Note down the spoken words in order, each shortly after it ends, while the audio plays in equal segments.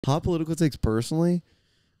Hot political takes personally.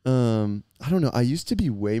 I don't know. I used to be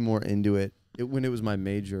way more into it when it was my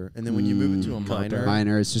major, and then when you move it to a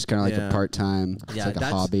minor, it's just kind of like a part-time. It's like a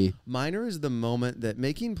hobby. Minor is the moment that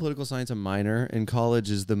making political science a minor in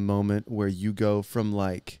college is the moment where you go from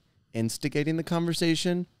like instigating the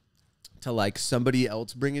conversation to like somebody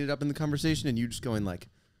else bringing it up in the conversation, and you just going like,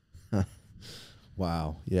 huh,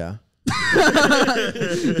 "Wow, yeah."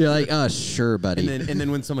 You're like, oh, sure, buddy. And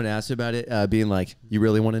then when someone asks you about it, being like, you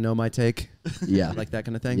really want to know my take? Yeah. Like that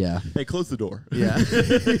kind of thing? Yeah. Hey, close the door. Yeah.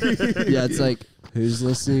 Yeah, it's like, who's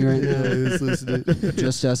listening right now? Who's listening?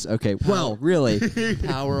 Just us? Okay. Well, really.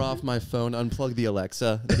 Power off my phone, unplug the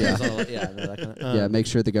Alexa. Yeah. That kind of, Yeah, make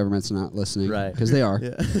sure the government's not listening. Right. Because they are.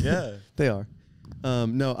 Yeah. Yeah. They are.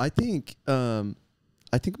 No, I think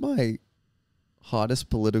my hottest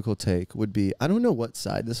political take would be, I don't know what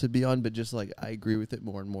side this would be on, but just like I agree with it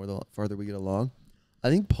more and more the farther we get along. I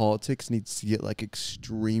think politics needs to get like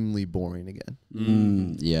extremely boring again.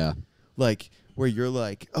 Yeah. Like where you're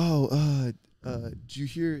like, did you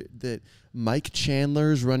hear that Mike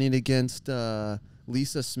Chandler's running against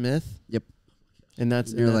Lisa Smith? Yep. And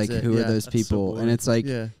that's You're like, who are those people? And it's like,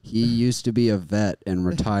 he used to be a vet and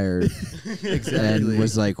retired. Exactly. And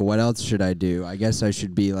was like, what else should I do? I guess I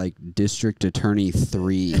should be like District Attorney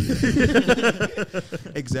 3.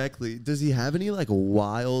 Exactly. Does he have any like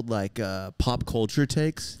wild like pop culture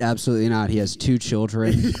takes? Absolutely not. He has 2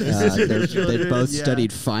 children. They both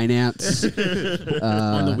studied finance.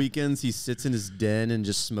 On the weekends, he sits in his den and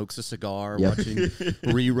just smokes a cigar, watching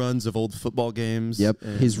reruns of old football games. Yep.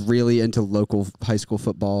 He's really into local high school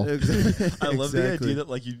football. I love the idea that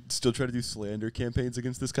like you still try to do slander campaigns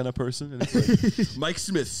against this kind of person, and it's like Mike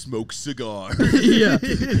Smith smokes cigars. Yeah. And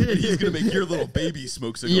he's gonna make your little baby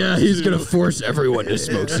smoke cigars. Yeah, he's too. going to force everyone to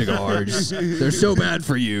smoke cigars. They're so bad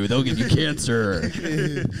for you. They'll give you cancer.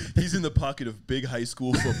 He's in the pocket of big high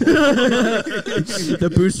school football.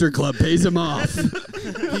 The booster club pays him off.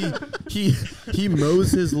 He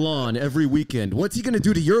mows his lawn every weekend. What's he gonna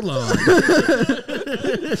do to your lawn?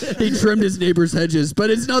 He trimmed his neighbor's hedges, but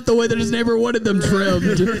it's not the way that his neighbor wanted them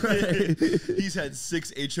trimmed. He's had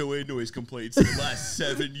 6 HOA noise complaints in the last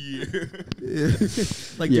 7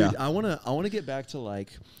 years. Like, dude, I wanna get back to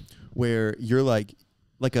like where you're like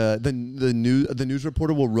the news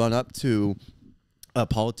reporter will run up to a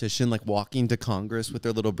politician like walking to Congress with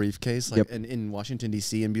their little briefcase, like in Washington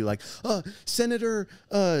D.C. and be like, Senator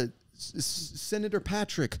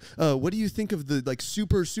Patrick, what do you think of the like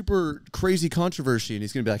super crazy controversy? And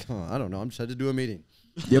he's gonna be like, I don't know, I'm just had to do a meeting.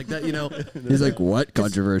 Like that, you know. He's like, what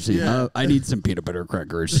controversy? I need some peanut butter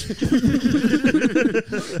crackers.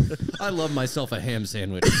 I love myself a ham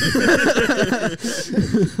sandwich.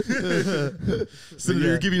 Senator,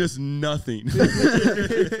 you're giving us nothing.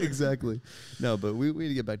 Exactly. No, but we need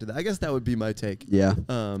to get back to that. I guess that would be my take. Yeah.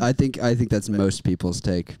 I think that's most people's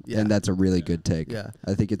take, and that's a really good take. Yeah.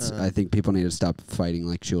 I think it's. I think people need to stop fighting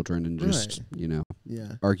like children and just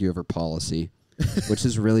argue over policy. Which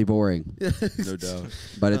is really boring. No doubt.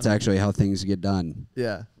 But it's actually how things get done.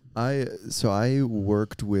 Yeah. I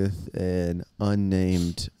worked with an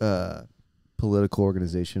unnamed political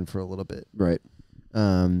organization for a little bit. Right.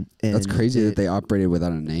 And that's crazy that they operated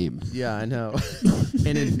without a name. Yeah, I know.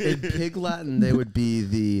 And in Pig Latin, they would be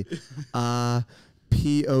the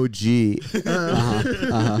POG.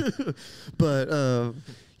 But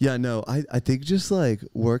yeah, no, I think just like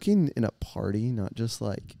working in a party, not just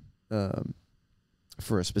like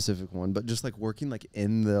for a specific one, but just like working like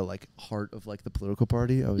in the like heart of like the political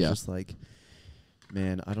party, I was just like,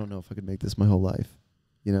 man, I don't know if I could make this my whole life.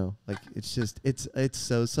 You know, like it's just it's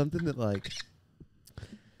so something that like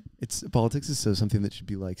politics is so something that should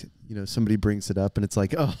be like, you know, somebody brings it up and it's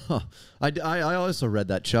like, oh, I also read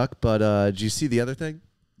that, Chuck, but did you see the other thing?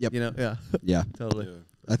 Yep. You know, yeah. Yeah. Totally. Yeah.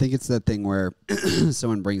 I think it's that thing where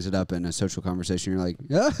someone brings it up in a social conversation. You're like,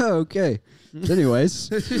 oh, okay.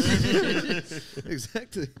 Anyways.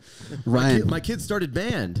 Exactly. Ryan. My kid started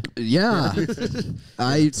band. Yeah.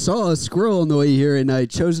 I saw a squirrel on the way here, and I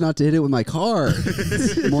chose not to hit it with my car.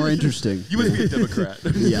 More interesting. You must be a Democrat.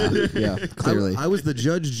 Yeah, clearly. I was the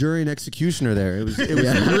judge, jury, and executioner there. It was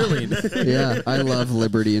thrilling. Yeah, I love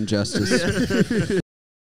liberty and justice.